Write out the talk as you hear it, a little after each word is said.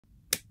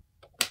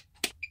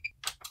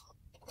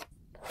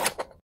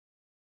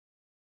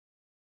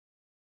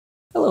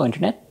Hello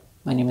Internet,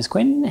 my name is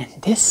Quinn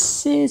and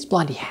this is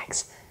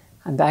Blondihacks.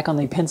 I'm back on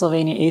the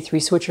Pennsylvania A3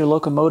 switcher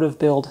locomotive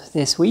build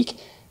this week.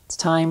 It's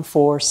time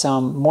for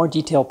some more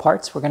detailed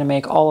parts. We're going to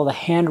make all of the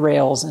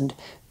handrails and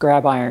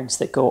grab irons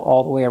that go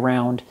all the way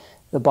around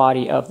the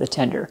body of the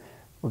tender.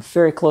 We're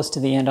very close to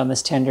the end on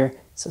this tender,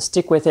 so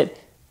stick with it.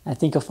 I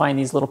think you'll find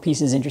these little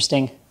pieces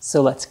interesting,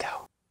 so let's go.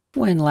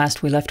 When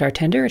last we left our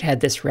tender, it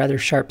had this rather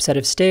sharp set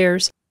of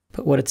stairs.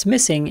 But what it's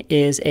missing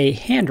is a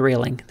hand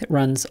railing that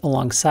runs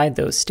alongside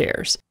those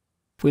stairs.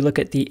 If we look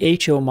at the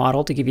HO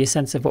model to give you a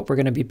sense of what we're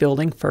going to be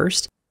building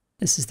first,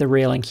 this is the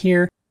railing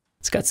here.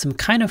 It's got some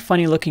kind of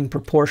funny looking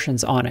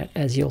proportions on it,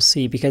 as you'll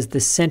see, because the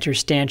center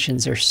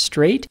stanchions are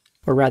straight,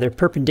 or rather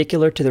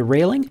perpendicular to the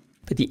railing,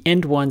 but the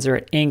end ones are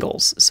at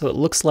angles, so it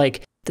looks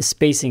like the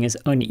spacing is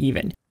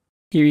uneven.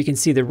 Here you can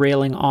see the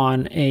railing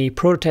on a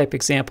prototype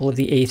example of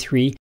the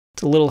A3.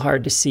 It's a little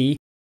hard to see.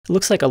 It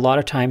looks like a lot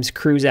of times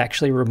crews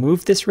actually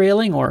removed this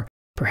railing, or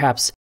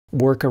perhaps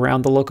work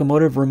around the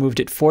locomotive removed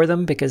it for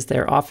them because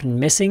they're often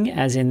missing,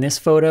 as in this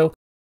photo.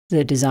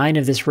 The design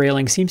of this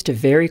railing seems to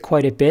vary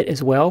quite a bit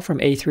as well from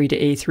A3 to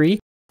A3.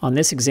 On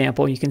this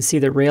example, you can see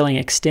the railing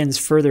extends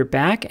further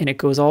back and it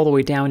goes all the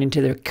way down into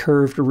the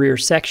curved rear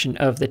section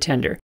of the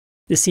tender.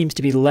 This seems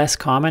to be less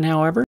common,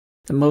 however.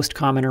 The most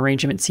common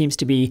arrangement seems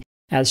to be,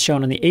 as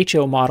shown on the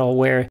HO model,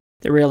 where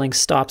the railing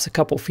stops a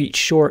couple feet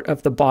short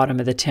of the bottom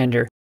of the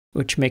tender,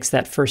 which makes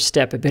that first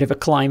step a bit of a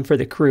climb for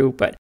the crew,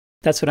 but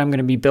that's what I'm going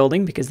to be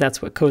building because that's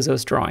what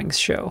Kozo's drawings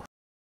show.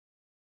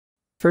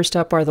 First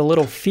up are the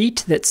little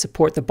feet that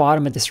support the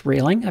bottom of this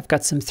railing. I've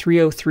got some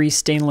 303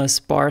 stainless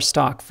bar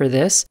stock for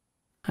this.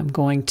 I'm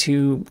going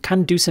to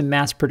kind of do some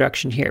mass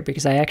production here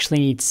because I actually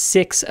need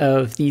 6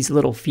 of these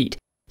little feet.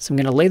 So I'm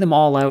going to lay them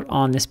all out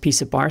on this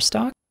piece of bar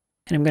stock,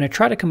 and I'm going to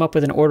try to come up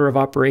with an order of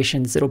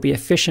operations that'll be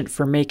efficient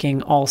for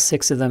making all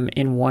 6 of them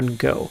in one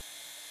go.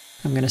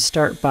 I'm going to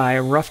start by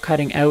rough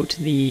cutting out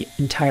the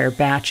entire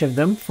batch of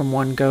them from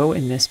one go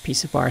in this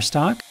piece of bar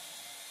stock.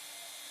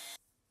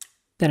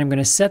 Then I'm going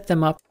to set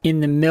them up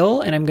in the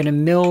mill, and I'm going to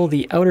mill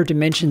the outer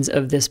dimensions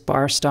of this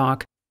bar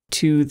stock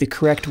to the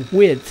correct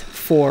width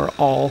for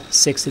all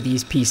 6 of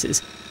these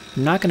pieces.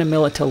 I'm not going to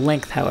mill it to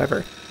length,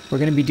 however. We're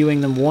going to be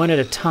doing them one at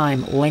a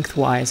time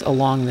lengthwise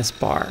along this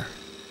bar.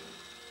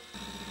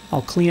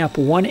 I'll clean up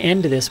one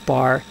end of this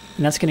bar,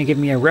 and that's going to give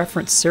me a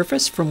reference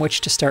surface from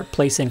which to start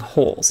placing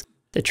holes.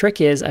 The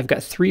trick is I've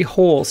got 3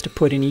 holes to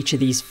put in each of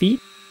these feet,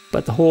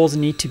 but the holes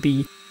need to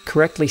be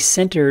correctly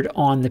centered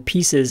on the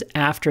pieces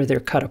after they're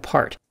cut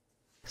apart.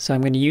 So I'm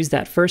going to use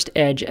that first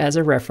edge as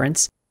a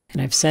reference, and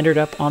I've centered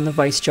up on the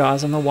vice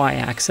jaws on the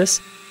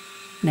y-axis.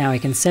 Now I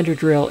can center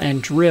drill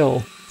and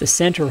drill the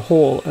center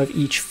hole of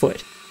each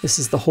foot. This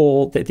is the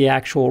hole that the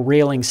actual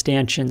railing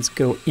stanchions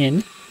go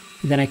in.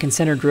 Then I can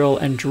center drill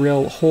and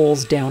drill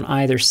holes down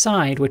either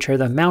side, which are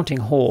the mounting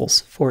holes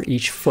for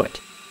each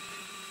foot.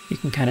 You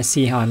can kind of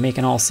see how I'm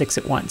making all 6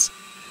 at once.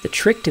 The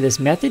trick to this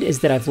method is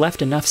that I've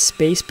left enough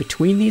space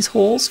between these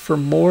holes for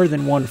more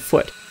than 1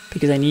 foot,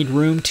 because I need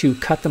room to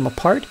cut them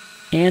apart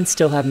and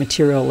still have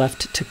material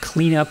left to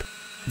clean up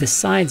the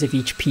sides of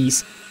each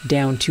piece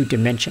down to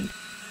dimension.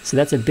 So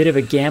that's a bit of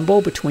a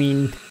gamble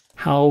between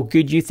how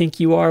good you think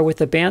you are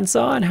with a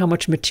bandsaw and how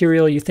much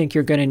material you think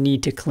you're going to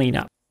need to clean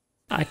up.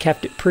 I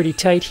kept it pretty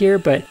tight here,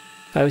 but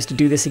if I was to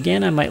do this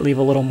again, I might leave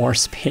a little more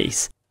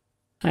space.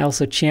 I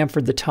also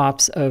chamfered the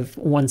tops of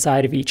one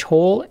side of each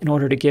hole in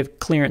order to give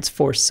clearance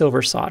for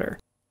silver solder.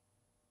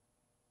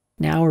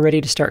 Now we're ready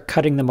to start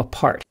cutting them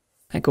apart.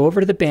 I go over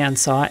to the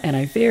bandsaw and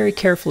I very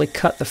carefully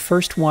cut the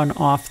first one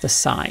off the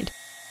side.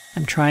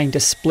 I'm trying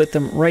to split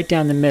them right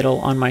down the middle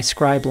on my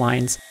scribe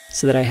lines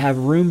so that I have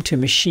room to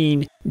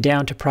machine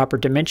down to proper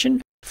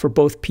dimension for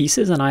both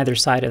pieces on either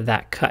side of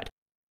that cut.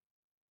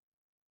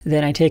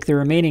 Then I take the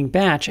remaining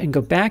batch and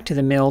go back to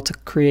the mill to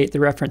create the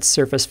reference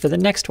surface for the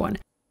next one.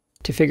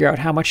 To figure out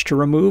how much to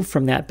remove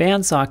from that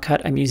bandsaw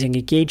cut, I'm using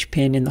a gauge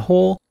pin in the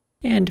hole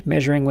and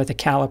measuring with a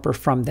caliper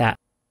from that.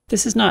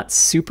 This is not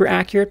super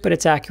accurate, but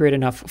it's accurate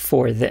enough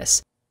for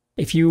this.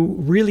 If you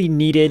really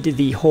needed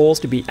the holes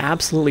to be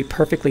absolutely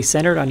perfectly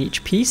centered on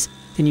each piece,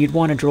 then you'd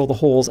want to drill the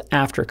holes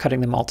after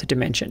cutting them all to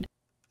dimension.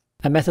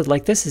 A method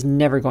like this is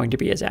never going to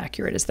be as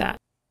accurate as that,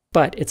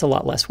 but it's a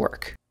lot less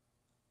work.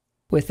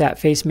 With that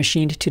face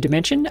machined to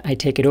dimension, I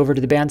take it over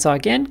to the bandsaw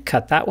again,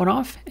 cut that one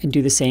off, and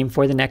do the same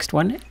for the next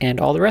one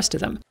and all the rest of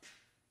them.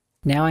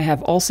 Now I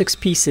have all 6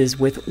 pieces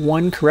with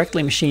 1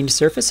 correctly machined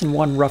surface and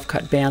 1 rough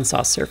cut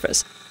bandsaw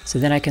surface. So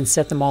then I can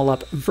set them all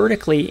up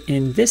vertically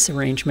in this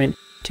arrangement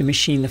to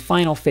machine the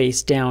final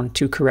face down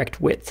to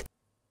correct width.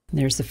 And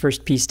there's the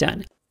first piece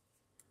done.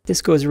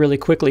 This goes really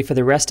quickly for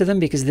the rest of them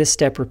because this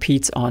step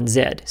repeats on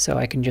Z, so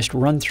I can just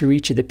run through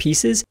each of the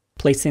pieces,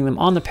 placing them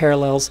on the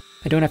parallels.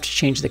 I don't have to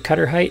change the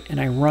cutter height,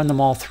 and I run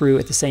them all through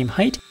at the same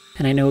height,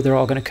 and I know they're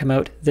all going to come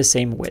out the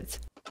same width.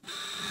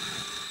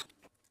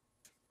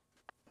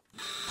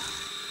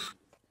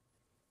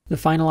 The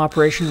final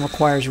operation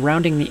requires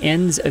rounding the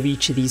ends of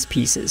each of these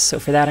pieces. So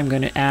for that, I'm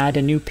going to add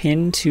a new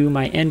pin to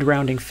my end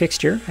rounding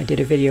fixture. I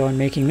did a video on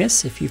making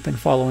this. If you've been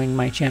following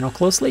my channel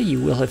closely, you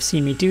will have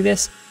seen me do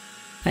this.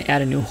 I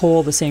add a new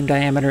hole the same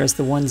diameter as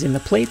the ones in the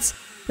plates.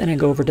 Then I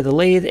go over to the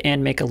lathe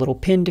and make a little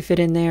pin to fit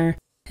in there.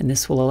 And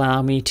this will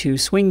allow me to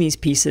swing these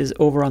pieces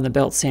over on the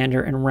belt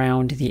sander and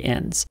round the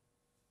ends.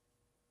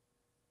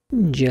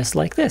 Just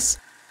like this.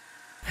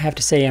 I have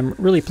to say I'm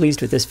really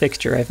pleased with this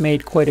fixture. I've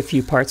made quite a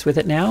few parts with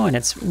it now, and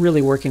it's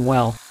really working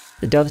well.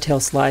 The dovetail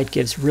slide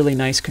gives really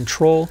nice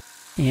control,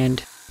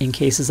 and in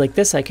cases like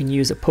this I can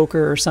use a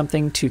poker or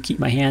something to keep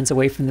my hands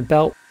away from the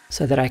belt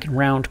so that I can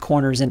round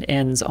corners and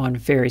ends on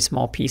very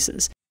small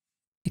pieces.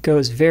 It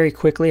goes very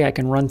quickly. I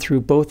can run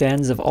through both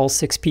ends of all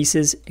 6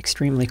 pieces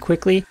extremely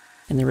quickly,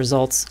 and the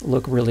results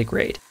look really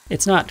great.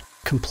 It's not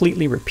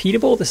completely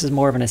repeatable. This is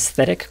more of an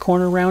aesthetic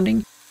corner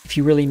rounding. If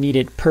you really need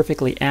it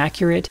perfectly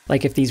accurate,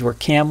 like if these were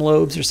cam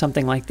lobes or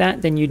something like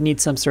that, then you'd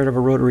need some sort of a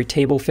rotary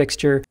table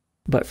fixture.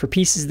 But for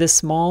pieces this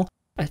small,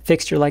 a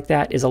fixture like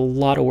that is a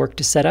lot of work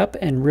to set up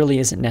and really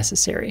isn't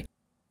necessary.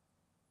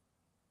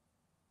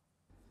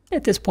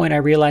 At this point, I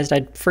realized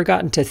I'd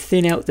forgotten to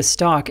thin out the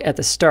stock at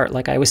the start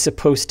like I was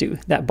supposed to.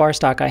 That bar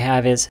stock I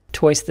have is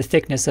twice the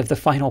thickness of the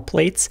final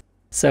plates,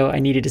 so I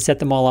needed to set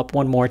them all up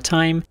one more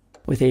time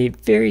with a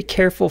very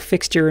careful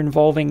fixture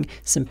involving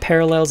some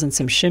parallels and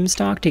some shim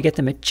stock to get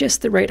them at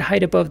just the right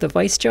height above the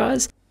vice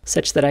jaws,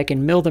 such that I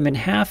can mill them in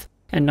half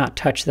and not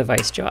touch the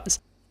vice jaws.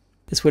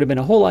 This would have been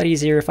a whole lot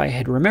easier if I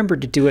had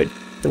remembered to do it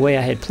the way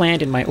I had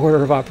planned in my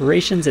order of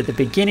operations at the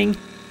beginning,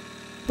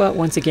 but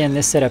once again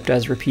this setup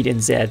does repeat in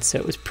Z, so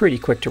it was pretty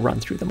quick to run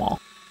through them all.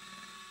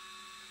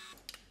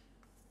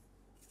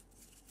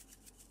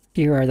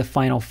 Here are the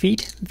final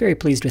feet. Very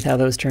pleased with how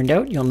those turned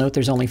out. You'll note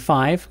there's only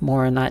 5,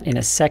 more on that in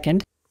a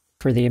second.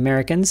 For the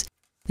Americans,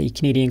 the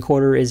Canadian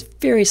quarter is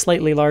very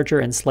slightly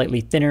larger and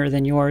slightly thinner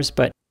than yours,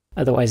 but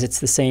otherwise it's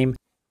the same.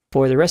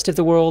 For the rest of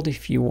the world,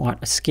 if you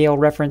want a scale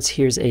reference,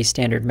 here's a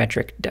standard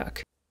metric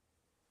duck.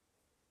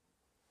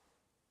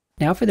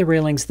 Now for the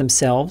railings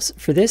themselves.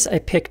 For this, I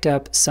picked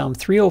up some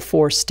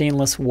 304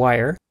 stainless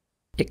wire.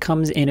 It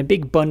comes in a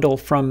big bundle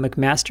from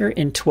McMaster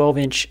in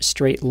 12-inch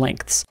straight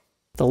lengths.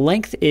 The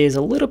length is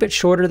a little bit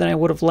shorter than I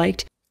would have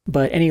liked,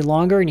 but any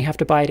longer, and you have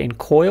to buy it in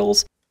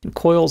coils. And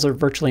coils are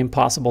virtually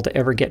impossible to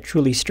ever get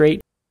truly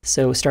straight,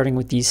 so starting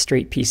with these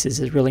straight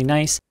pieces is really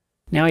nice.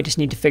 Now I just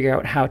need to figure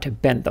out how to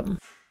bend them.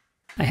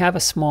 I have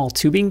a small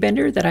tubing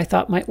bender that I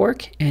thought might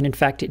work, and in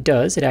fact it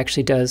does. It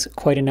actually does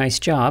quite a nice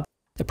job.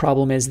 The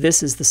problem is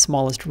this is the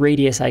smallest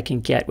radius I can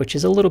get, which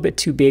is a little bit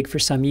too big for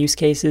some use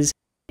cases,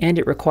 and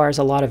it requires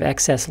a lot of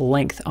excess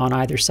length on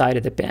either side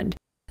of the bend.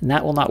 And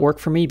that will not work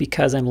for me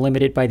because I'm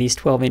limited by these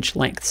 12-inch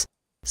lengths.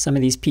 Some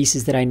of these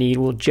pieces that I need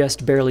will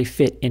just barely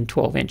fit in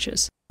 12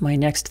 inches. My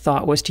next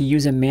thought was to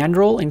use a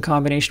mandrel in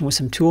combination with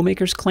some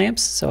toolmaker's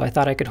clamps, so I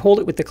thought I could hold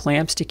it with the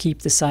clamps to keep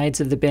the sides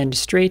of the bend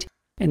straight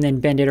and then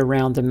bend it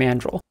around the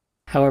mandrel.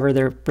 However,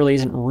 there really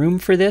isn't room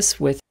for this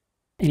with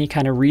any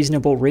kind of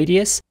reasonable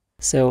radius,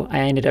 so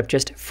I ended up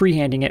just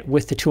freehanding it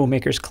with the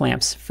toolmaker's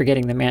clamps,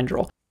 forgetting the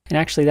mandrel. And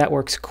actually that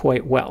works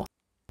quite well.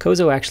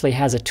 Kozo actually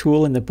has a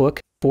tool in the book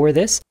for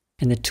this,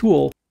 and the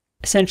tool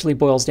essentially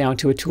boils down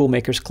to a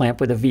toolmaker's clamp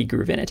with a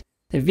V-groove in it.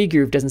 The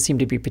V-groove doesn't seem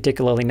to be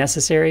particularly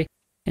necessary,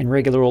 and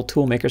regular old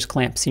toolmaker's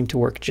clamps seem to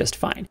work just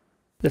fine.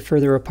 The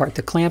further apart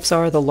the clamps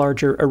are, the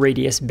larger a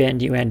radius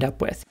bend you end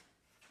up with.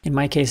 In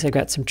my case, I've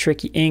got some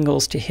tricky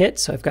angles to hit,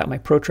 so I've got my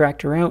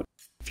protractor out.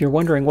 If you're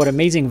wondering what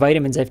amazing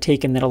vitamins I've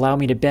taken that allow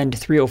me to bend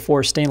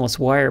 304 stainless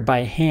wire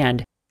by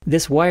hand,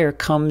 this wire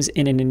comes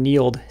in an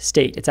annealed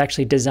state. It's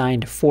actually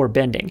designed for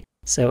bending.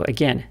 So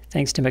again,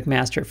 thanks to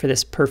McMaster for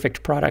this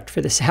perfect product for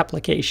this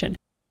application.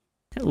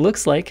 It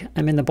looks like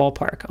I'm in the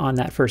ballpark on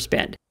that first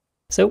bend.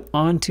 So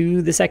on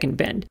to the second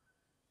bend.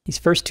 These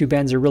first 2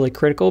 bends are really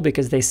critical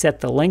because they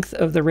set the length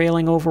of the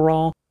railing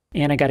overall,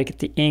 and I got to get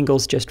the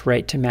angles just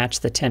right to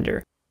match the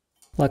tender.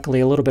 Luckily,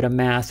 a little bit of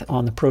math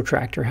on the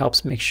protractor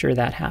helps make sure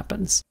that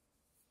happens.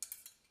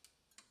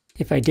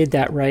 If I did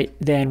that right,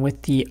 then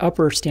with the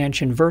upper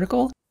stanchion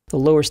vertical, the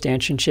lower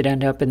stanchion should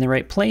end up in the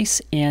right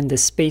place, and the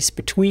space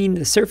between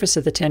the surface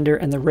of the tender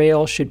and the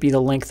rail should be the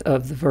length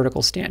of the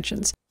vertical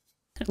stanchions.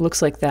 It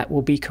looks like that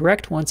will be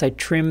correct once I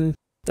trim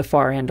the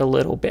far end a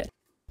little bit.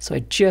 So I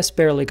just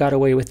barely got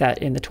away with that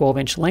in the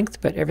 12-inch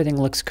length, but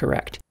everything looks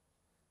correct.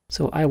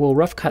 So I will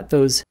rough cut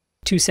those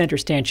 2 center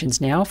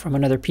stanchions now from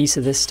another piece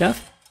of this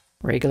stuff.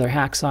 Regular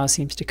hacksaw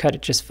seems to cut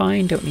it just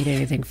fine, don't need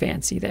anything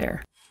fancy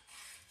there.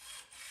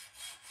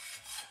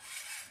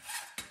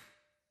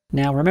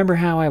 Now remember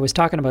how I was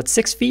talking about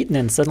 6 feet and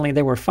then suddenly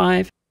there were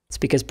 5? It's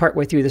because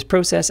partway through this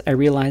process I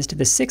realized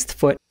the 6th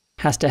foot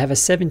has to have a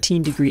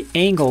 17-degree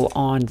angle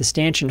on the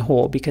stanchion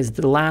hole because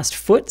the last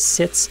foot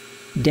sits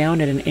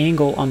down at an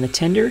angle on the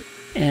tender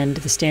and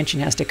the stanchion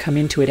has to come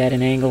into it at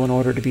an angle in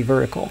order to be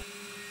vertical.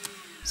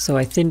 So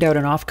I thinned out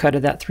an offcut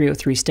of that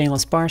 303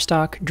 stainless bar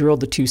stock, drilled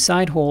the 2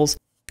 side holes,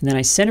 and then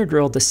I center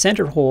drilled the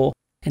center hole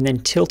and then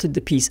tilted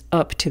the piece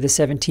up to the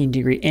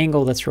 17-degree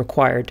angle that's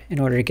required in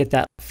order to get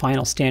that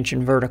final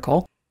stanchion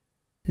vertical.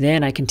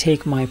 Then I can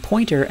take my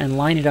pointer and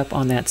line it up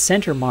on that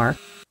center mark.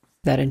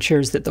 That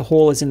ensures that the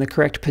hole is in the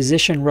correct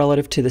position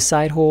relative to the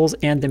side holes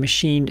and the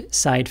machined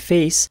side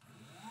face.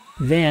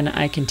 Then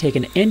I can take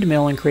an end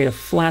mill and create a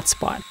flat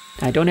spot.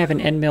 I don't have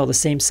an end mill the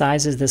same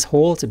size as this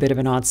hole, it's a bit of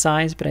an odd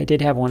size, but I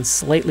did have one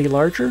slightly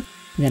larger.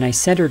 Then I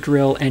center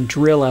drill and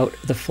drill out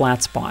the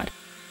flat spot.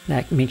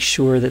 That makes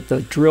sure that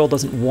the drill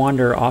doesn't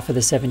wander off of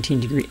the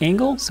 17-degree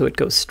angle, so it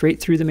goes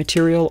straight through the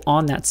material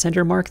on that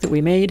center mark that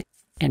we made,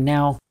 and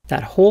now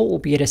that hole will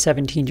be at a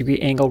 17-degree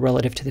angle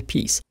relative to the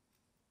piece.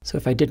 So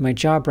if I did my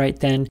job right,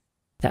 then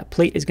that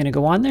plate is going to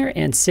go on there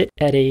and sit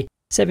at a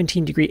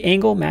 17-degree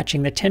angle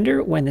matching the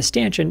tender when the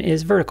stanchion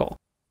is vertical.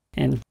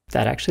 And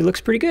that actually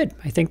looks pretty good.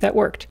 I think that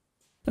worked.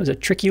 That was a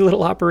tricky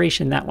little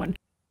operation, that one.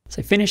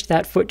 So I finished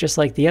that foot just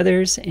like the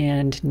others,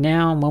 and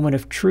now, moment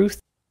of truth,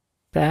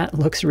 that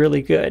looks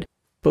really good.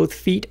 Both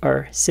feet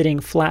are sitting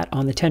flat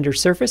on the tender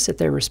surface at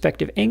their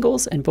respective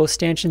angles, and both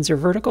stanchions are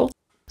vertical,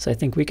 so I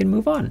think we can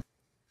move on.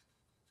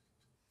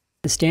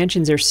 The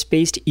stanchions are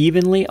spaced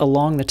evenly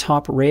along the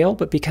top rail,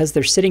 but because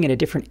they're sitting at a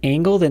different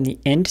angle than the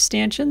end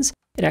stanchions,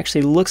 it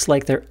actually looks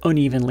like they're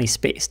unevenly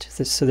spaced.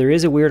 So there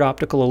is a weird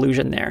optical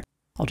illusion there.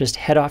 I'll just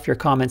head off your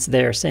comments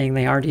there saying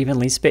they aren't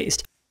evenly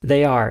spaced.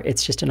 They are.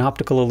 It's just an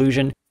optical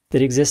illusion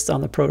that exists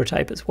on the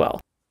prototype as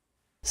well.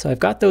 So I've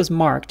got those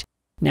marked.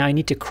 Now I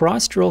need to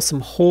cross drill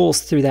some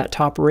holes through that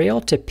top rail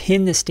to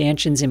pin the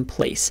stanchions in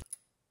place.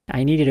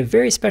 I needed a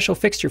very special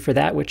fixture for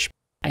that, which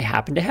I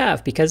happen to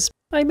have because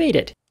I made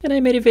it, and I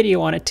made a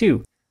video on it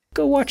too.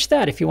 Go watch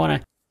that if you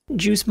want to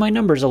juice my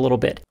numbers a little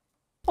bit.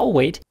 I'll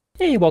wait.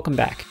 Hey, welcome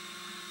back.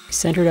 I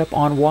centered up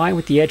on Y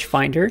with the edge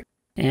finder,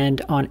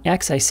 and on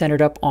X I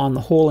centered up on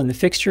the hole in the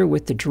fixture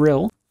with the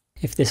drill.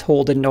 If this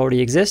hole didn't already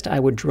exist, I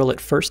would drill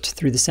it first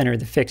through the center of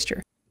the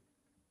fixture.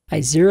 I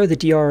zero the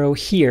DRO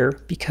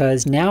here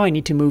because now I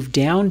need to move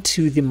down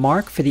to the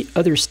mark for the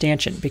other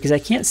stanchion because I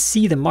can't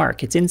see the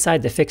mark, it's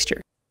inside the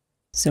fixture.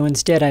 So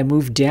instead I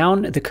move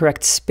down the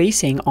correct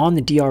spacing on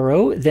the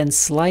DRO, then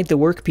slide the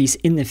workpiece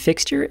in the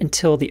fixture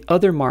until the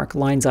other mark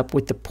lines up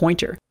with the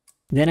pointer.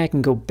 Then I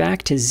can go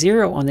back to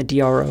 0 on the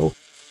DRO,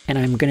 and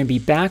I'm going to be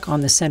back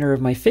on the center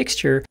of my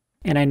fixture,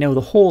 and I know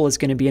the hole is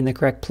going to be in the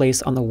correct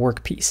place on the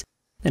workpiece.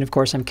 Then of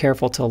course I'm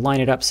careful to line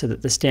it up so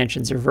that the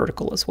stanchions are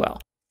vertical as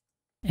well.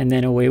 And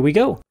then away we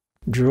go.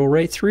 Drill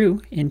right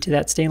through into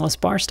that stainless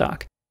bar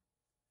stock.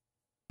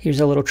 Here's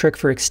a little trick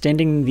for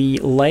extending the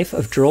life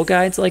of drill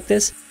guides like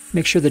this.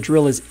 Make sure the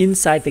drill is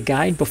inside the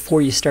guide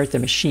before you start the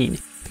machine,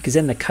 because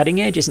then the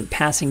cutting edge isn't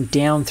passing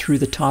down through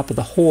the top of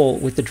the hole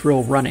with the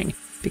drill running.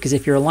 Because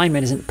if your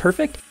alignment isn't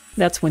perfect,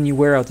 that's when you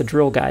wear out the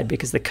drill guide,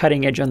 because the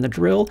cutting edge on the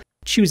drill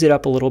chews it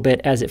up a little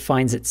bit as it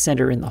finds its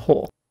center in the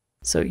hole.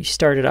 So you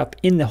start it up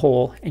in the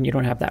hole and you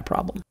don't have that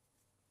problem.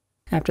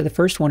 After the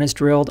first one is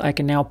drilled, I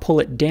can now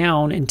pull it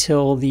down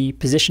until the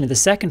position of the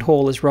second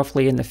hole is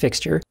roughly in the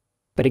fixture.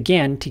 But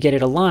again, to get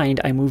it aligned,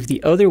 I move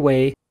the other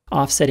way,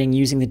 offsetting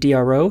using the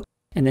DRO,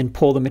 and then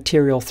pull the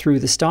material through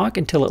the stock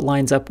until it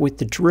lines up with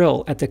the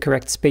drill at the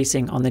correct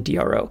spacing on the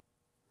DRO.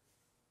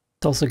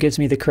 It also gives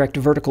me the correct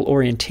vertical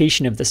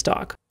orientation of the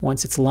stock.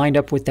 Once it's lined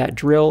up with that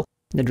drill,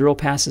 and the drill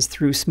passes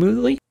through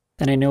smoothly,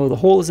 then I know the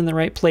hole is in the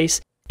right place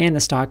and the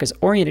stock is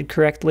oriented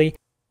correctly,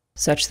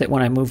 such that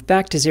when I move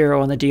back to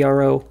 0 on the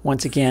DRO,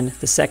 once again,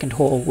 the second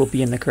hole will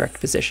be in the correct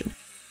position.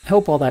 I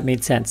hope all that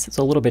made sense. It's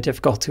a little bit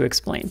difficult to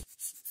explain.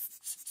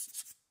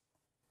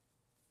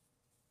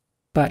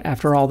 But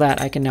after all that,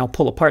 I can now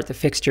pull apart the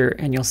fixture,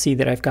 and you'll see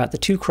that I've got the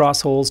 2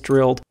 cross holes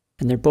drilled,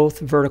 and they're both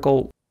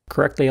vertical,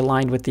 correctly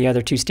aligned with the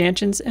other 2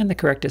 stanchions, and the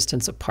correct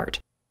distance apart.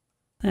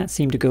 That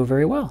seemed to go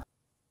very well.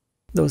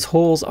 Those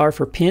holes are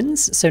for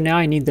pins, so now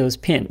I need those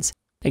pins.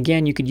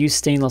 Again, you could use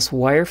stainless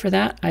wire for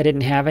that. I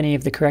didn't have any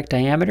of the correct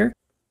diameter,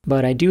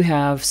 but I do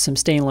have some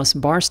stainless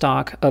bar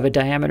stock of a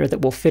diameter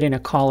that will fit in a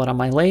collet on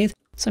my lathe,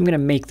 so I'm going to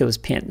make those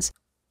pins.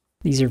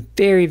 These are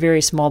very,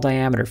 very small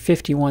diameter,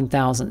 51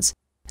 thousandths.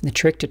 And the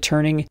trick to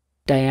turning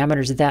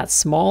diameters that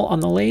small on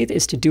the lathe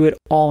is to do it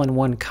all in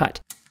one cut.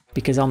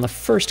 Because on the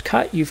first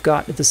cut, you've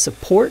got the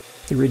support,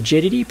 the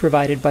rigidity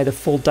provided by the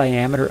full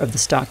diameter of the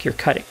stock you're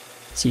cutting.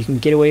 So you can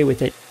get away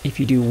with it if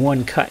you do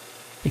one cut.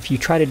 If you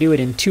try to do it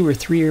in 2 or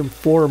 3 or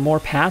 4 or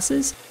more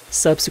passes,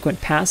 subsequent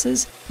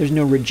passes, there's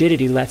no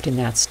rigidity left in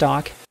that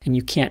stock, and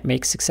you can't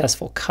make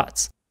successful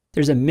cuts.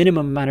 There's a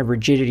minimum amount of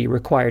rigidity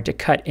required to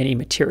cut any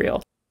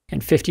material,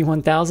 and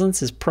 51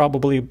 thousandths is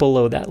probably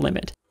below that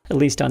limit, at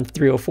least on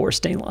 304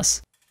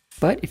 stainless.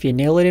 But if you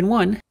nail it in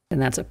one, then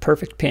that's a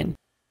perfect pin.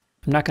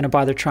 I'm not going to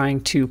bother trying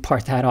to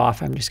part that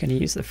off, I'm just going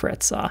to use the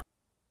fret saw.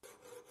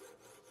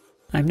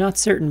 I'm not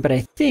certain, but I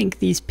think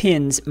these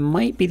pins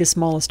might be the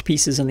smallest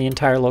pieces in the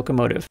entire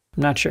locomotive.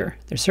 I'm not sure.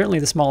 They're certainly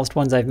the smallest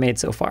ones I've made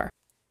so far.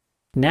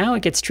 Now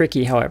it gets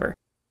tricky, however.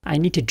 I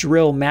need to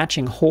drill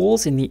matching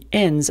holes in the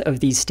ends of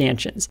these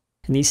stanchions.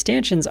 And these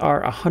stanchions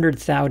are 100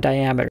 thou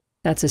diameter.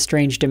 That's a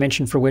strange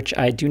dimension for which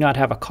I do not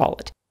have a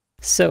collet.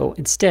 So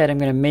instead, I'm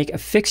going to make a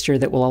fixture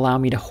that will allow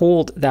me to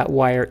hold that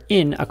wire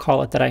in a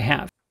collet that I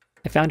have.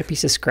 I found a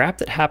piece of scrap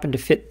that happened to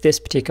fit this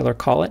particular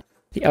collet.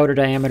 The outer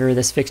diameter of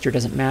this fixture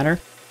doesn't matter.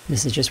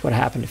 This is just what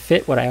happened to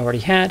fit what I already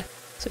had.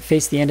 So I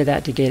face the end of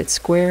that to get it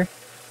square.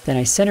 Then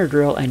I center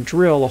drill and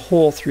drill a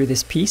hole through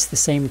this piece, the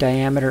same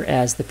diameter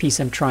as the piece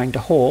I'm trying to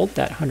hold,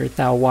 that 100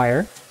 thou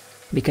wire.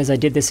 Because I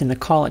did this in the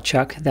collet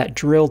chuck, that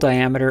drill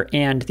diameter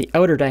and the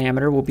outer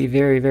diameter will be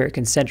very, very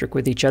concentric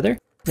with each other.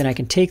 Then I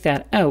can take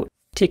that out,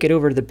 take it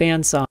over to the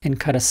bandsaw, and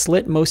cut a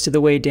slit most of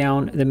the way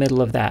down the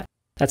middle of that.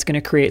 That's going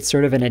to create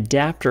sort of an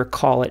adapter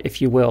collet,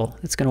 if you will.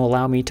 It's going to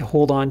allow me to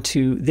hold on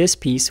to this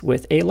piece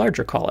with a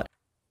larger collet.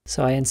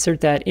 So I insert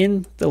that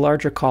in the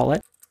larger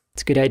collet.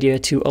 It's a good idea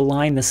to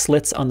align the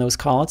slits on those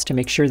collets to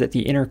make sure that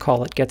the inner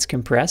collet gets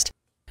compressed.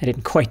 I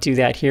didn't quite do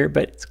that here,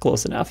 but it's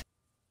close enough.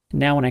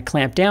 Now when I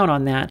clamp down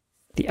on that,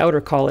 the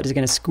outer collet is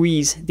going to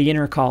squeeze the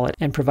inner collet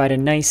and provide a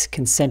nice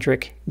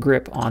concentric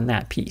grip on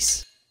that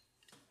piece.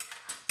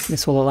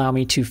 This will allow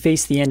me to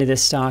face the end of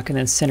this stock and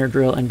then center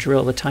drill and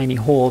drill the tiny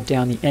hole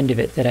down the end of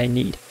it that I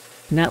need.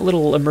 And that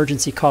little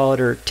emergency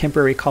collet, or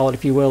temporary collet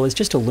if you will, is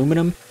just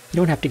aluminum. You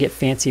don't have to get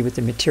fancy with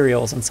the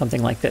materials on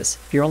something like this.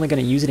 If you're only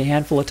going to use it a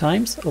handful of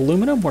times,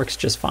 aluminum works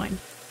just fine.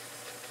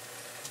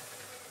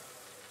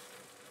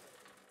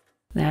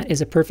 That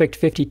is a perfect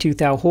 52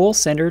 thou hole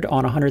centered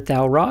on a 100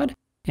 thou rod,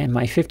 and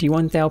my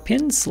 51 thou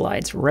pin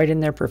slides right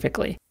in there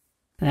perfectly.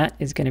 That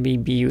is going to be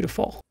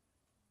beautiful.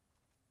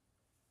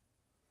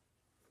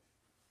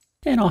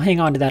 And I'll hang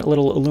on to that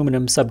little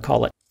aluminum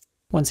subcollet.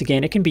 Once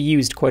again, it can be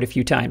used quite a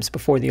few times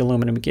before the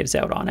aluminum gives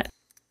out on it.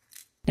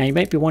 Now you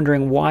might be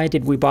wondering, why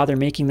did we bother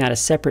making that a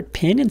separate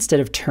pin instead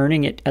of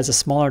turning it as a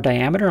smaller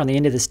diameter on the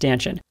end of the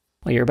stanchion?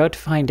 Well, you're about to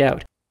find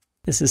out.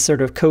 This is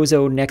sort of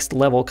Kozo next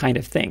level kind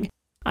of thing.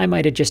 I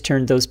might have just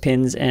turned those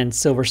pins and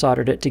silver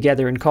soldered it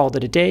together and called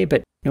it a day,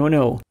 but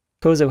no.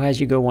 Kozo has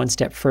you go one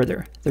step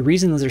further. The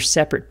reason those are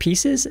separate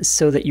pieces is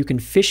so that you can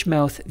fish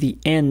mouth the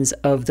ends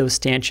of those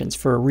stanchions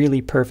for a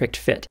really perfect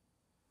fit.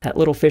 That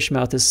little fish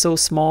mouth is so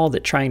small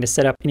that trying to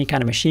set up any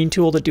kind of machine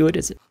tool to do it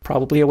is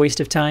probably a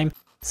waste of time,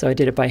 so I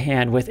did it by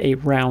hand with a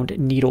round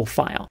needle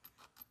file.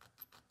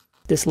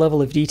 This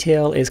level of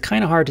detail is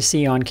kind of hard to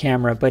see on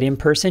camera, but in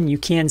person you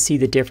can see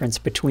the difference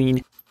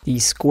between the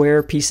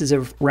square pieces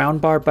of round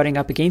bar butting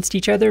up against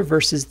each other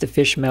versus the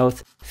fish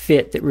mouth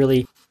fit that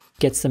really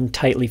gets them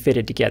tightly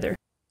fitted together.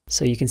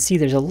 So you can see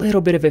there's a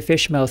little bit of a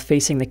fish mouth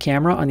facing the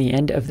camera on the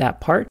end of that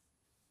part.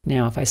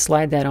 Now if I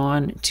slide that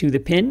on to the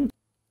pin,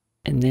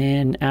 and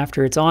then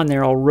after it's on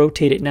there, I'll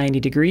rotate it 90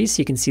 degrees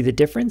so you can see the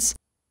difference.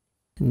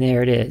 And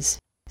there it is.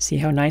 See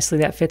how nicely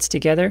that fits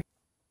together?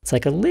 It's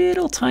like a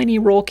little tiny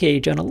roll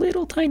cage on a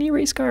little tiny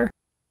race car.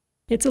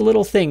 It's a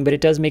little thing, but it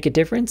does make a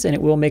difference, and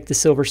it will make the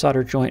silver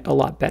solder joint a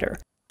lot better.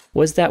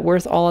 Was that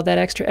worth all of that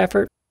extra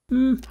effort?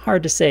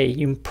 Hard to say.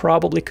 You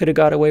probably could have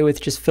got away with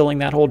just filling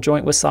that whole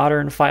joint with solder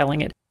and filing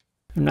it.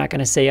 I'm not going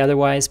to say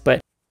otherwise, but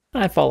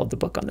I followed the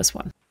book on this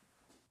one.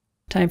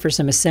 Time for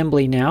some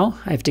assembly now.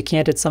 I've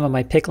decanted some of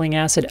my pickling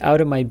acid out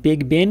of my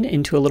big bin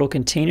into a little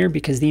container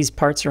because these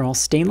parts are all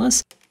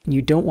stainless, and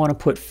you don't want to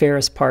put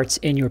ferrous parts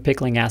in your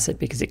pickling acid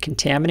because it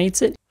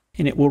contaminates it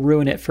and it will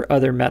ruin it for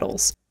other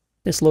metals.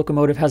 This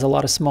locomotive has a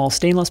lot of small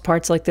stainless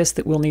parts like this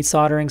that will need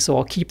soldering, so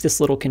I'll keep this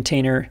little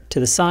container to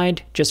the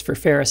side just for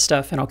ferrous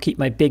stuff, and I'll keep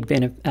my big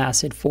bin of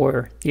acid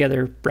for the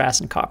other brass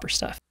and copper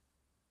stuff.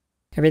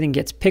 Everything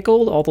gets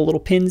pickled, all the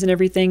little pins and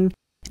everything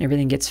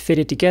gets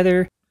fitted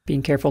together,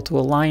 being careful to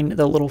align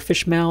the little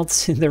fish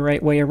mouths the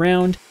right way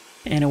around,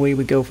 and away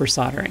we go for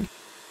soldering.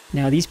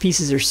 Now these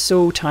pieces are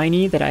so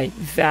tiny that I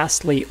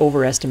vastly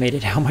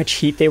overestimated how much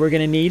heat they were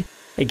going to need.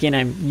 Again,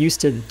 I'm used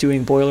to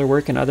doing boiler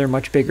work and other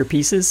much bigger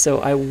pieces, so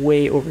I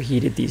way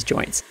overheated these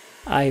joints.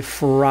 I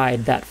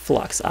fried that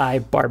flux, I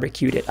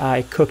barbecued it,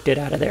 I cooked it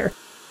out of there.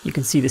 You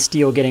can see the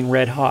steel getting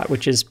red hot,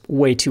 which is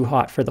way too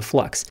hot for the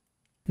flux.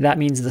 That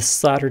means the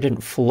solder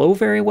didn't flow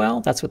very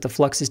well. That's what the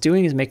flux is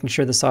doing, is making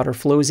sure the solder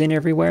flows in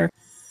everywhere.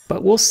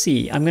 But we'll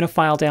see. I'm going to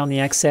file down the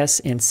excess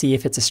and see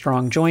if it's a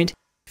strong joint.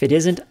 If it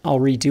isn't, I'll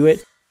redo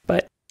it.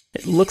 But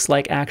it looks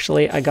like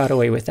actually I got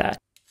away with that.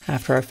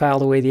 After I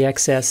filed away the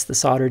excess, the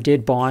solder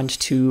did bond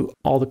to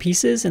all the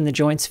pieces and the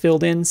joints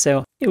filled in,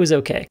 so it was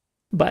okay.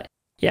 But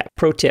yeah,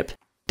 pro tip,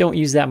 don't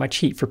use that much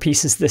heat for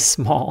pieces this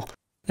small.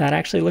 That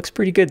actually looks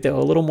pretty good though.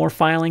 A little more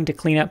filing to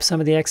clean up some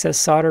of the excess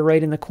solder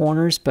right in the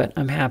corners, but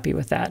I'm happy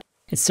with that.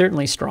 It's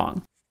certainly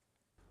strong.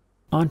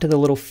 Onto the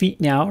little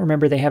feet now.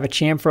 Remember, they have a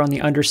chamfer on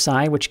the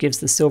underside, which gives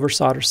the silver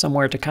solder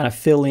somewhere to kind of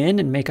fill in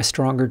and make a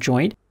stronger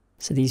joint.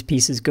 So these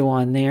pieces go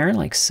on there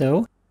like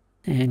so,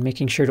 and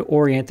making sure to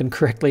orient them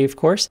correctly, of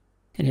course.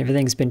 And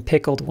everything's been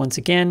pickled once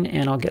again,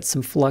 and I'll get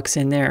some flux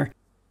in there.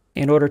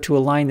 In order to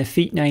align the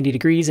feet 90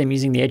 degrees, I'm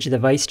using the edge of the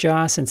vice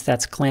jaw since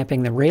that's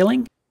clamping the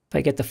railing. If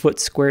I get the foot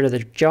square to the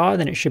jaw,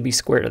 then it should be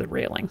square to the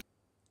railing.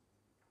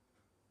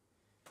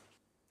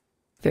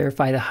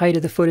 Verify the height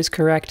of the foot is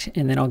correct,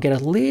 and then I'll get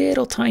a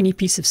little tiny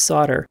piece of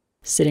solder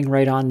sitting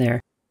right on there.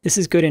 This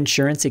is good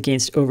insurance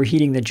against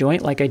overheating the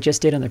joint like I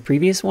just did on the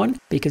previous one,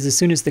 because as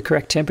soon as the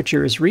correct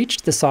temperature is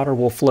reached, the solder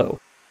will flow.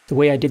 The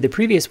way I did the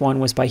previous one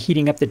was by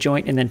heating up the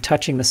joint and then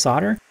touching the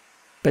solder.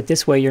 But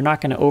this way you're not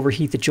going to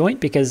overheat the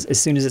joint, because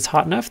as soon as it's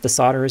hot enough, the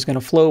solder is going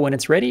to flow when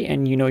it's ready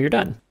and you know you're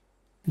done.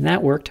 And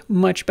that worked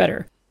much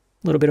better.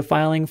 A little bit of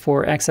filing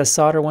for excess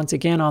solder once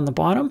again on the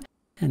bottom,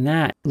 and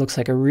that looks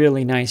like a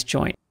really nice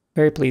joint.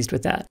 Very pleased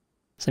with that.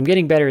 So I'm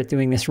getting better at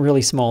doing this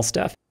really small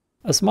stuff.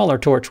 A smaller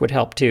torch would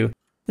help too.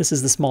 This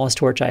is the smallest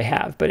torch I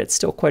have, but it's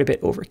still quite a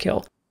bit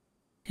overkill.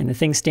 And the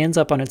thing stands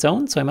up on its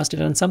own, so I must have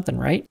done something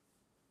right.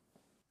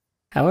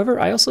 However,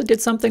 I also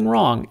did something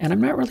wrong, and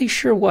I'm not really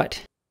sure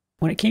what.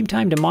 When it came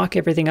time to mock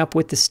everything up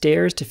with the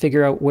stairs to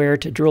figure out where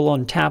to drill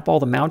and tap all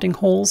the mounting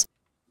holes,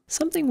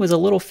 something was a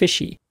little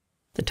fishy.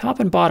 The top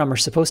and bottom are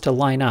supposed to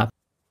line up,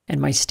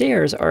 and my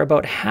stairs are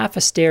about half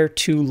a stair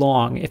too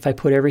long if I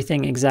put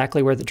everything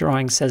exactly where the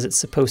drawing says it's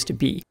supposed to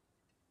be.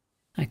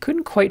 I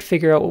couldn't quite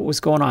figure out what was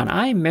going on.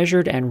 I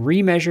measured and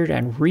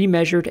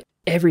remeasured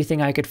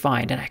everything I could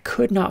find, and I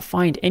could not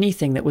find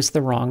anything that was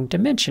the wrong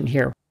dimension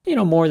here. You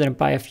know, more than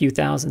by a few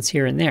thousandths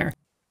here and there.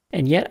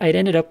 And yet I'd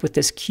ended up with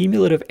this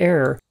cumulative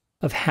error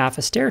of half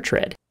a stair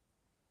tread.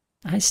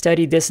 I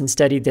studied this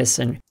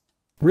and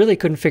really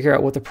couldn't figure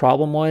out what the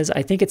problem was.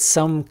 I think it's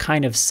some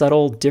kind of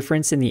subtle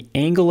difference in the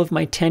angle of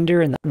my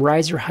tender and the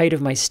riser height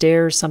of my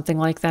stairs, something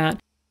like that.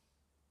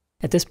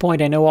 At this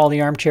point, I know all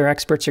the armchair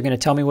experts are going to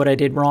tell me what I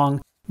did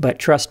wrong, but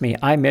trust me,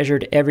 I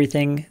measured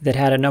everything that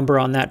had a number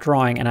on that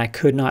drawing and I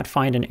could not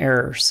find an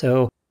error.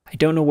 So I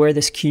don't know where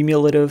this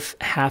cumulative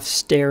half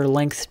stair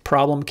length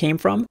problem came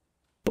from,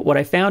 but what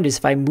I found is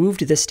if I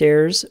moved the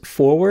stairs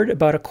forward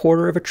about a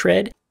quarter of a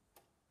tread,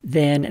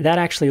 then that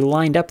actually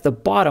lined up the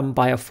bottom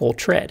by a full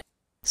tread.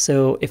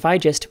 So if I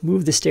just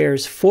move the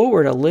stairs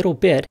forward a little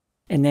bit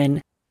and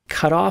then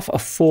cut off a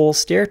full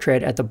stair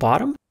tread at the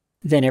bottom,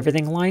 then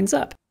everything lines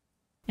up.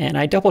 And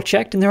I double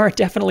checked and there are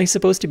definitely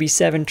supposed to be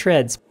 7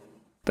 treads.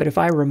 But if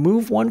I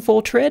remove one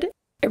full tread,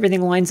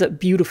 everything lines up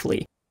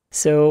beautifully.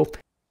 So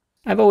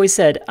I've always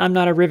said I'm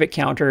not a rivet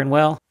counter, and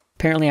well,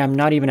 apparently I'm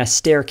not even a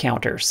stair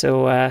counter.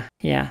 So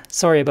yeah,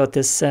 sorry about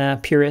this,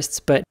 purists,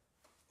 but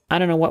I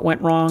don't know what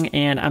went wrong,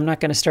 and I'm not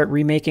going to start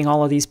remaking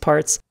all of these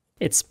parts.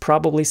 It's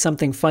probably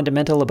something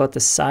fundamental about the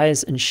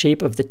size and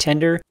shape of the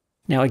tender.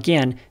 Now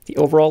again, the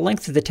overall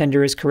length of the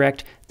tender is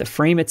correct, the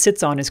frame it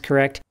sits on is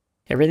correct,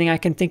 everything I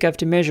can think of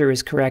to measure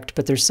is correct,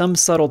 but there's some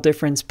subtle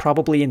difference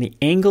probably in the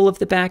angle of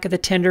the back of the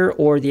tender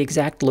or the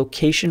exact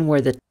location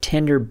where the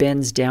tender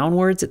bends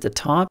downwards at the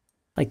top,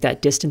 like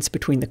that distance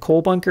between the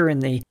coal bunker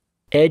and the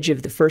edge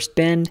of the first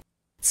bend.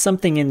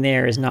 Something in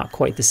there is not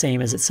quite the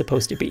same as it's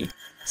supposed to be.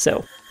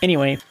 So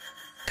anyway,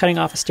 cutting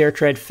off a stair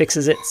tread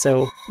fixes it,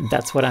 so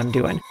that's what I'm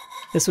doing.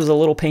 This was a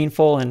little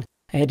painful and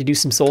I had to do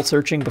some soul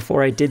searching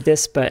before I did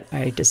this, but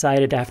I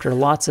decided after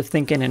lots of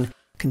thinking and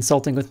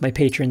consulting with my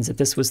patrons that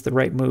this was the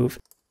right move.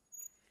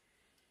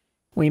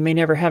 We may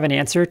never have an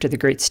answer to the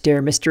great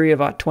stair mystery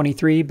of OT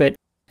 23, but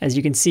as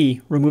you can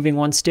see, removing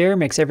one stair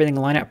makes everything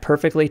line up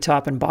perfectly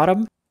top and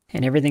bottom,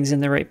 and everything's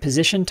in the right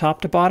position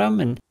top to bottom,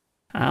 and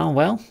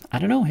well, I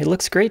don't know, it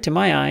looks great to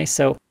my eye,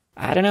 so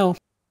I don't know.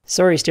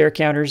 Sorry stair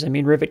counters, I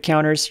mean rivet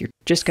counters, you're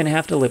just going to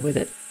have to live with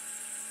it.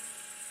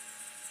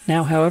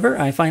 Now, however,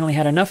 I finally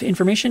had enough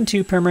information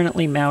to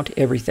permanently mount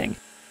everything.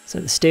 So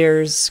the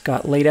stairs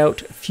got laid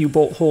out a few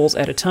bolt holes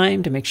at a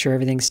time to make sure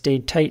everything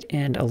stayed tight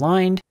and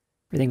aligned.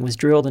 Everything was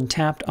drilled and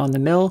tapped on the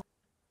mill.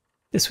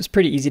 This was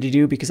pretty easy to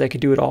do because I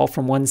could do it all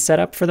from one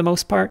setup for the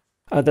most part.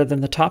 Other than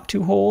the top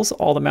 2 holes,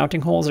 all the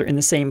mounting holes are in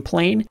the same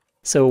plane.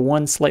 So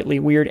one slightly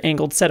weird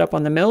angled setup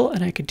on the mill,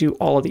 and I could do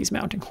all of these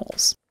mounting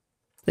holes.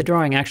 The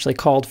drawing actually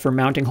called for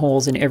mounting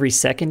holes in every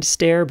second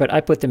stair, but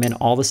I put them in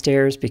all the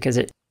stairs because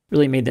it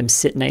really made them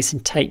sit nice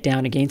and tight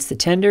down against the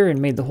tender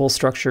and made the whole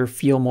structure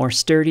feel more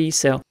sturdy.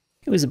 So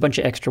it was a bunch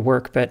of extra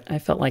work, but I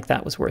felt like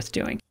that was worth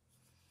doing.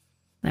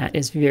 That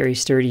is very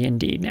sturdy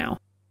indeed now.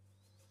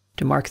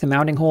 To mark the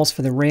mounting holes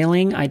for the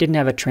railing, I didn't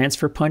have a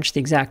transfer punch the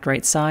exact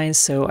right size,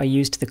 so I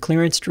used the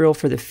clearance drill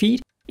for the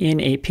feet in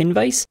a pin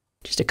vise.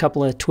 Just a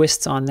couple of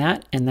twists on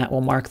that, and that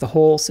will mark the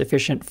hole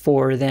sufficient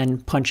for then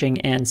punching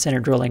and center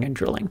drilling and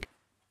drilling.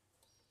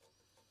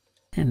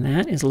 And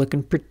that is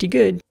looking pretty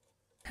good.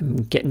 I'm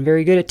getting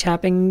very good at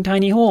tapping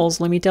tiny holes,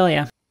 let me tell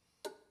you.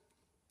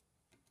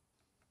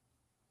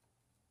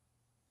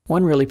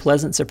 One really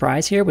pleasant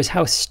surprise here was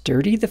how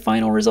sturdy the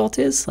final result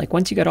is. Like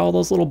once you got all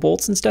those little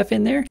bolts and stuff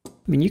in there, I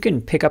mean, you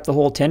can pick up the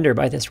whole tender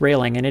by this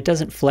railing and it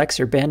doesn't flex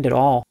or bend at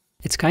all.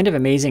 It's kind of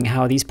amazing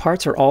how these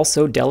parts are all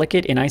so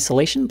delicate in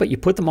isolation, but you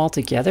put them all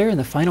together and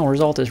the final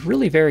result is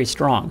really very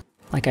strong.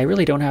 Like I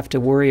really don't have to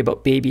worry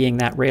about babying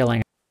that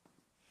railing.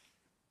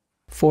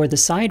 For the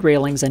side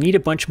railings, I need a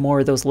bunch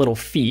more of those little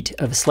feet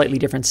of a slightly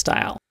different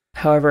style.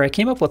 However, I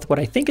came up with what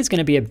I think is going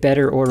to be a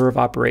better order of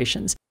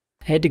operations.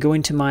 I had to go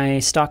into my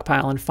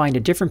stockpile and find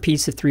a different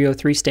piece of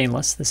 303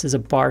 stainless. This is a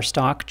bar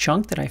stock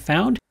chunk that I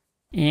found,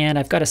 and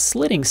I've got a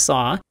slitting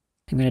saw.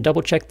 I'm going to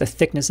double check the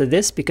thickness of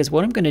this because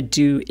what I'm going to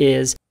do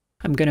is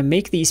I'm going to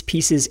make these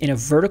pieces in a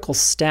vertical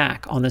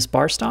stack on this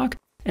bar stock,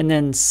 and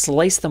then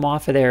slice them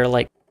off of there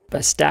like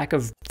a stack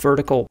of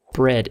vertical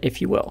bread,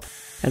 if you will.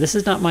 Now, this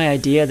is not my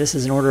idea. This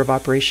is an order of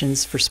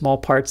operations for small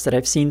parts that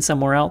I've seen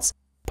somewhere else.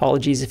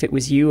 Apologies if it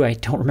was you. I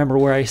don't remember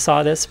where I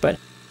saw this, but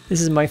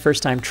this is my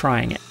first time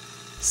trying it.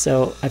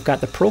 So I've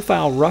got the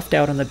profile roughed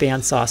out on the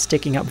bandsaw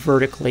sticking up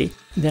vertically.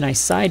 Then I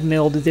side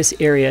milled this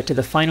area to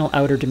the final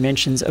outer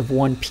dimensions of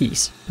one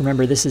piece.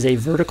 Remember, this is a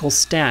vertical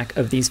stack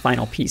of these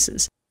final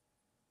pieces.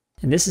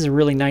 And this is a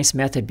really nice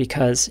method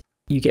because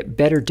you get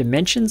better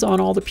dimensions on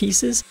all the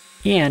pieces,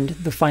 and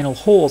the final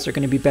holes are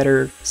going to be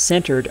better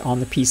centered on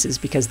the pieces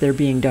because they're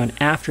being done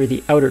after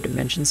the outer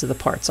dimensions of the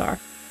parts are.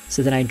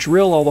 So then I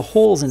drill all the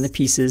holes in the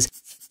pieces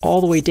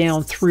all the way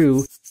down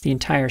through the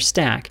entire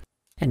stack,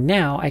 and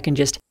now I can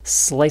just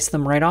slice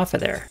them right off of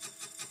there.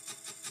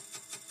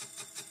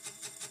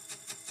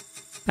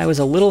 I was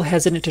a little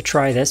hesitant to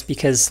try this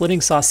because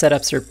slitting saw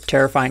setups are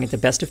terrifying at the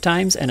best of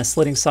times, and a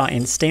slitting saw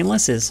in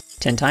stainless is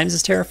 10 times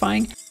as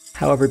terrifying.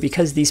 However,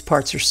 because these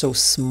parts are so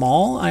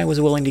small, I was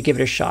willing to give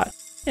it a shot.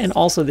 And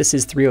also this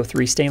is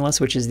 303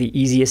 stainless, which is the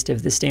easiest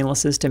of the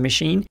stainlesses to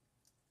machine.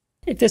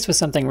 If this was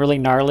something really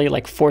gnarly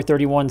like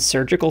 431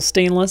 surgical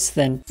stainless,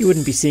 then you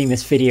wouldn't be seeing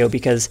this video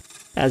because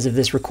as of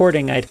this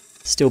recording, I'd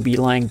still be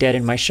lying dead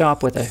in my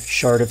shop with a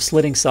shard of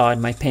slitting saw in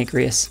my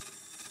pancreas.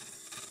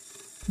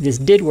 This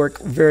did work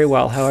very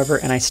well, however,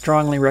 and I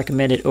strongly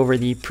recommend it over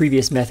the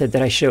previous method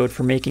that I showed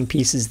for making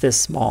pieces this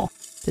small.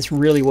 This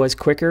really was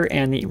quicker,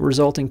 and the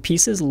resulting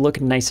pieces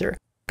look nicer.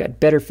 Got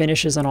better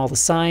finishes on all the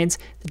sides,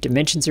 the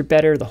dimensions are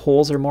better, the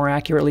holes are more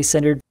accurately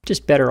centered,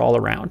 just better all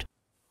around.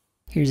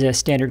 Here's a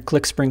standard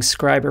click spring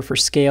scriber for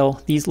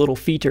scale. These little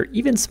feet are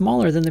even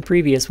smaller than the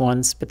previous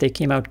ones, but they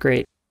came out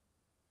great.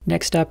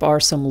 Next up are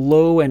some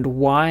low and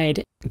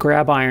wide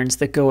grab irons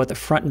that go at the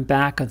front and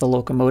back of the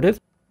locomotive.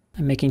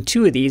 I'm making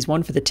 2 of these,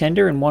 one for the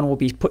tender and one will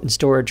be put in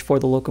storage for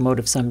the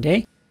locomotive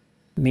someday.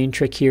 The main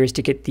trick here is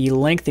to get the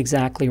length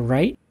exactly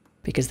right,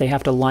 because they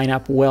have to line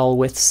up well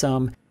with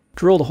some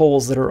drilled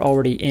holes that are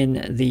already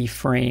in the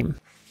frame.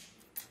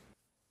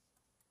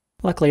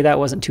 Luckily that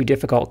wasn't too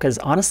difficult, because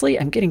honestly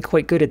I'm getting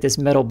quite good at this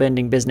metal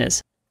bending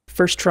business.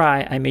 First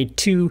try I made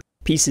 2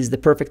 pieces the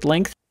perfect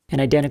length and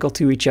identical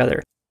to each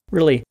other.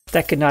 Really,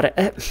 that could not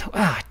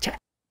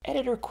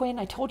Editor Quinn,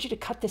 I told you to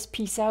cut this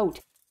piece out.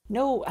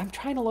 No, I'm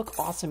trying to look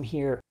awesome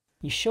here.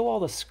 You show all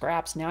the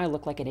scraps, now I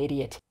look like an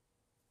idiot.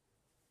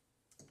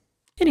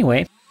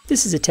 Anyway,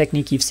 this is a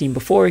technique you've seen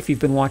before if you've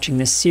been watching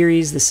this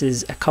series. This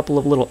is a couple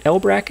of little L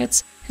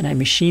brackets, and I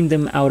machined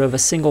them out of a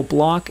single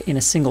block in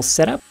a single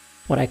setup,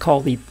 what I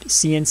call the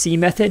CNC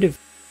method of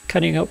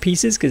cutting out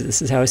pieces, because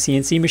this is how a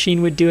CNC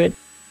machine would do it.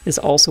 This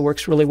also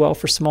works really well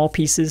for small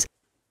pieces.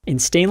 In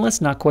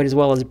stainless, not quite as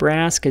well as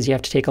brass, because you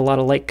have to take a lot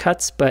of light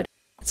cuts, but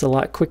it's a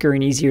lot quicker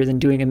and easier than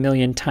doing a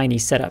million tiny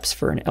setups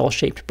for an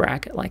L-shaped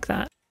bracket like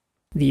that.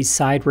 These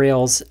side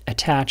rails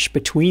attach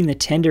between the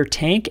tender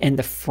tank and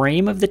the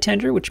frame of the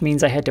tender, which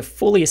means I had to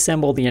fully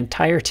assemble the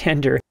entire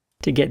tender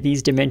to get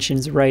these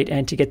dimensions right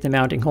and to get the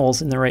mounting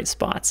holes in the right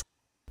spots.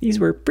 These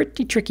were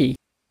pretty tricky.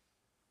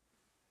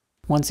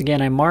 Once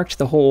again, I marked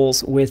the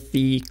holes with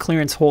the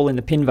clearance hole in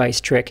the pin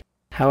vise trick.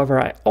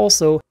 However, I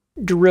also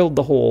drilled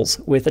the holes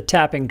with a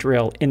tapping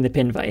drill in the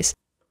pin vise.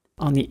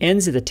 On the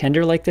ends of the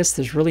tender like this,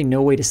 there's really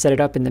no way to set it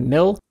up in the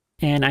mill.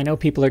 And I know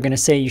people are going to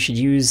say you should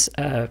use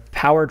a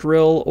power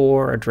drill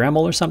or a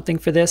Dremel or something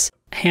for this.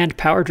 Hand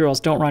power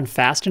drills don't run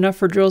fast enough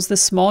for drills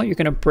this small. You're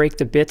going to break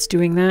the bits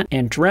doing that.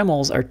 And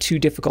Dremels are too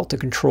difficult to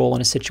control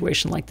in a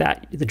situation like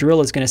that. The drill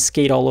is going to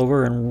skate all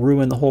over and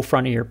ruin the whole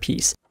front of your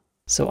piece.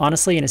 So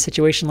honestly, in a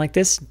situation like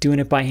this, doing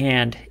it by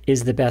hand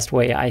is the best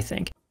way, I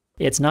think.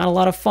 It's not a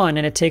lot of fun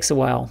and it takes a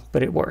while,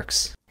 but it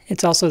works.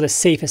 It's also the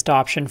safest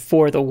option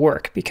for the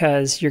work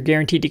because you're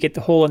guaranteed to get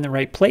the hole in the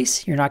right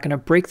place. You're not going to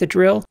break the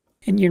drill,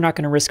 and you're not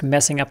going to risk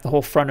messing up the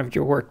whole front of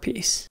your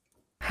workpiece.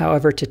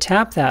 However, to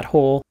tap that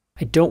hole,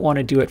 I don't want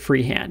to do it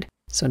freehand.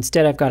 So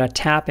instead I've got a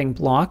tapping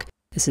block.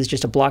 This is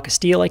just a block of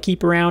steel I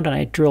keep around, and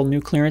I drill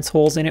new clearance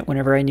holes in it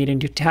whenever I need a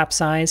new tap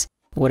size.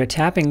 What a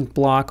tapping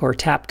block or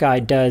tap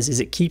guide does is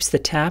it keeps the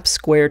tap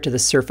square to the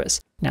surface.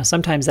 Now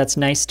sometimes that's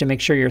nice to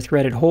make sure your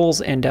threaded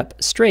holes end up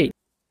straight,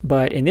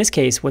 but in this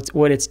case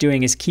what it's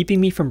doing is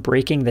keeping me from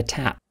breaking the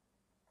tap.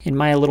 In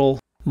my little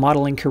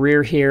modeling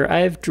career here,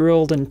 I've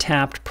drilled and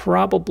tapped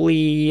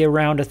probably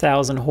around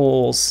 1,000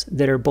 holes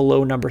that are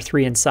below number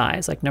 3 in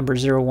size, like number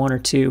 0, 1, or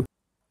 2.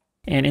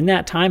 And in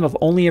that time, I've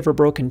only ever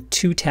broken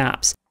 2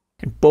 taps,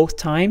 and both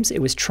times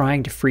it was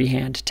trying to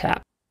freehand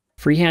tap.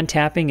 Freehand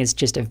tapping is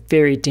just a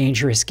very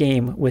dangerous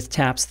game with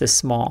taps this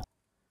small.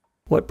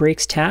 What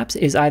breaks taps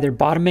is either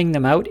bottoming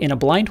them out in a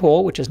blind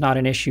hole, which is not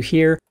an issue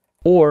here,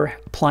 or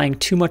applying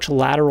too much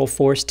lateral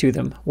force to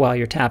them while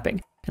you're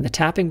tapping, and the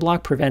tapping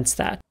block prevents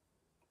that.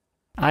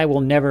 I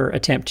will never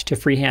attempt to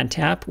freehand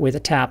tap with a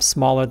tap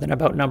smaller than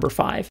about number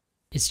 5.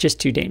 It's just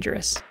too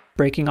dangerous.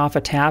 Breaking off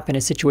a tap in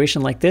a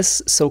situation like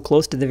this, so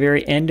close to the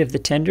very end of the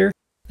tender,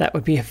 that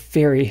would be a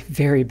very,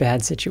 very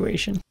bad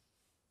situation.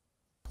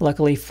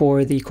 Luckily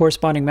for the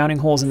corresponding mounting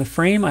holes in the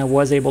frame, I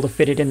was able to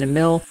fit it in the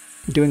mill.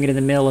 Doing it in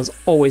the mill is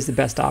always the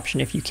best option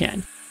if you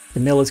can. The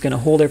mill is going to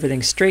hold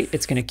everything straight.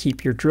 It's going to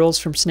keep your drills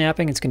from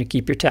snapping. It's going to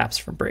keep your taps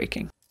from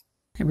breaking.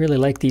 I really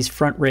like these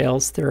front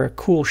rails. They're a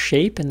cool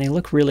shape and they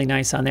look really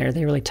nice on there.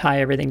 They really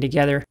tie everything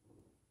together.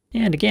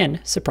 And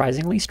again,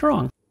 surprisingly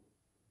strong.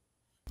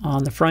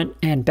 On the front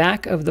and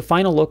back of the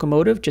final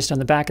locomotive, just on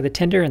the back of the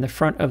tender and the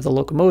front of the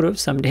locomotive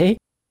someday,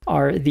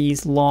 are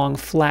these long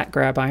flat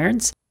grab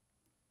irons.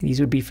 These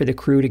would be for the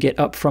crew to get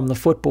up from the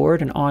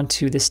footboard and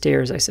onto the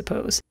stairs, I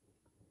suppose.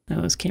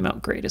 Those came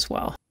out great as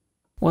well.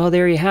 Well,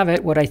 there you have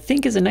it, what I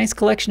think is a nice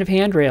collection of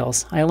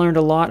handrails. I learned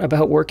a lot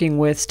about working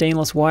with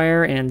stainless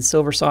wire and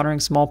silver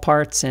soldering small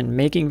parts and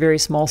making very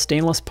small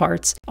stainless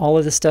parts. All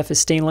of this stuff is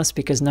stainless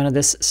because none of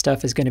this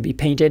stuff is going to be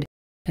painted.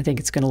 I think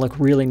it's going to look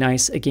really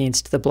nice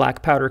against the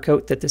black powder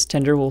coat that this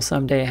tender will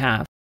someday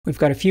have. We've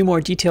got a few more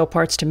detail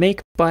parts to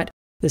make, but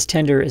this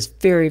tender is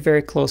very,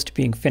 very close to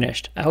being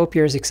finished. I hope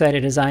you're as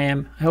excited as I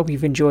am. I hope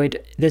you've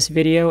enjoyed this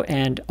video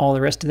and all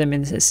the rest of them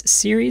in this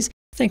series.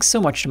 Thanks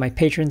so much to my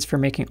patrons for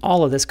making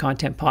all of this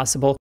content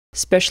possible,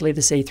 especially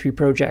this A3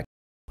 project.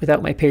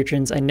 Without my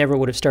patrons, I never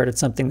would have started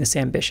something this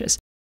ambitious.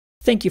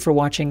 Thank you for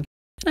watching,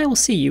 and I will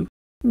see you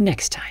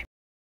next time.